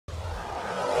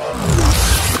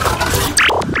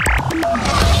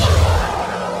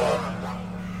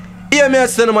I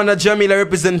say no man a Jahmiel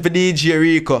represent for DJ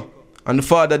Rico. And the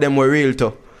father them were real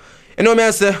too. You know me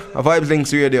I say, a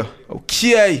VibesLink Radio.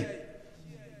 Okay.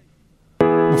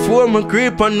 Before my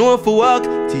creep and know for walk,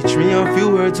 teach me a few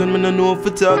words when me no know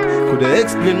for talk. Could I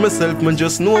explain myself, man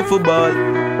just know for ball.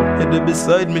 Head up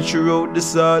beside me throughout the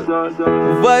salt.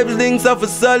 VibesLinks have a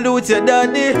salute your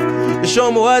daddy. You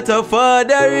show me what a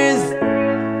father is.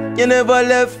 You never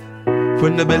left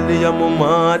when the belly of my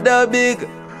mother big.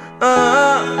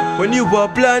 When you were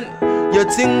plan, you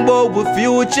think about the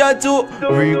future too.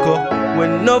 Rico,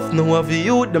 when enough know of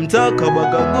you, them talk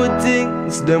about the good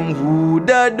things, them who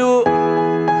that do.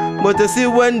 But you see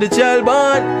when the child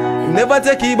born, never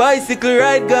take a bicycle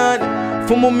ride gone.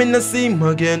 For mum in the see him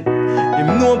again.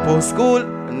 Him know about school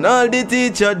and all the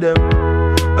teacher them.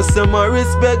 I say my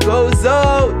respect goes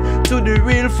out to the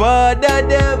real father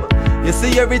them. You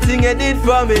see everything I did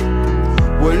for me.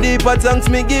 Well, leap of thanks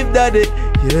me give daddy.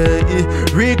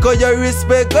 Yeah, Rico, your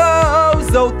respect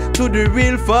goes out to the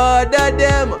real father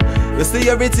them. You see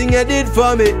everything I did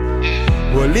for me.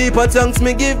 Well, leap of thanks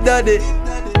me give daddy.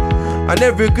 And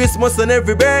every Christmas and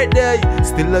every birthday,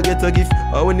 still I get a gift,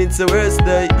 when it's the worst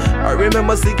day. I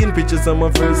remember seeking pictures of my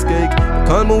first cake.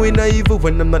 Call me when naive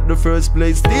when I'm not the first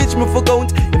place. Teach me for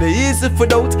count, you know easy for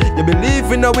doubt. You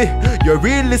believe in a way, you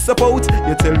really support.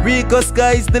 You tell Rico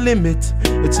sky's the limit.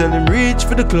 You tell him reach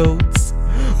for the clouds.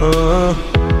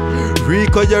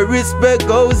 Rico, your respect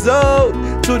goes out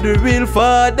to the real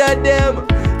father them.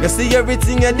 You see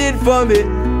everything I did for me.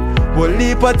 Well,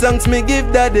 leap of thanks me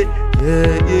give daddy.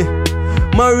 Yeah, yeah.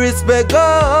 My respect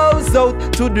goes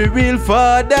out to the real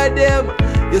father them.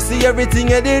 You see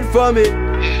everything I did for me.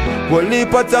 Well,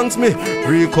 leap of thanks me.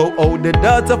 Rico out the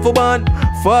daughter for born.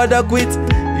 Father quit.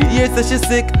 He hears that she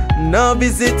sick, now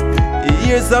visit. He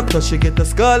hears after she get a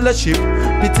scholarship.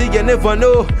 Pity you never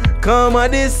know. Come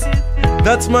on this.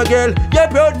 That's my girl, you're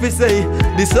proud to say.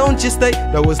 The sound she stay,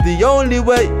 that was the only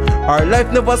way. Our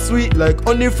life never sweet like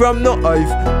honey from no hive.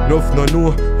 Nuff no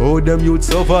know how them youth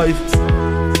survive.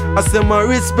 I say my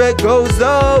respect goes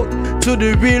out to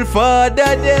the real father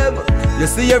them. You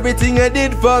see everything I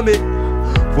did for me.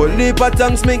 Well, leap of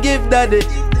thanks me give daddy.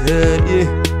 Yeah,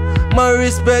 yeah. My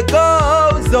respect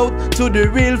goes out to the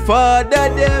real father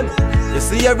them. You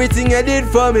see everything I did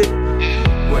for me.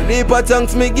 Well, leap of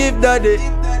thanks me give daddy.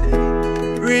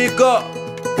 Rico,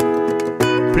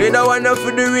 play that one up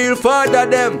for the real father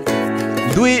them.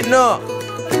 Do it now.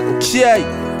 Okay.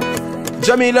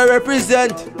 Jahmiel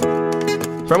represent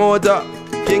from out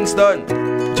Kingston,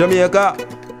 Jamaica.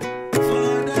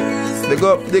 They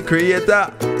go up the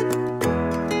creator.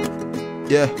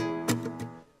 Yeah.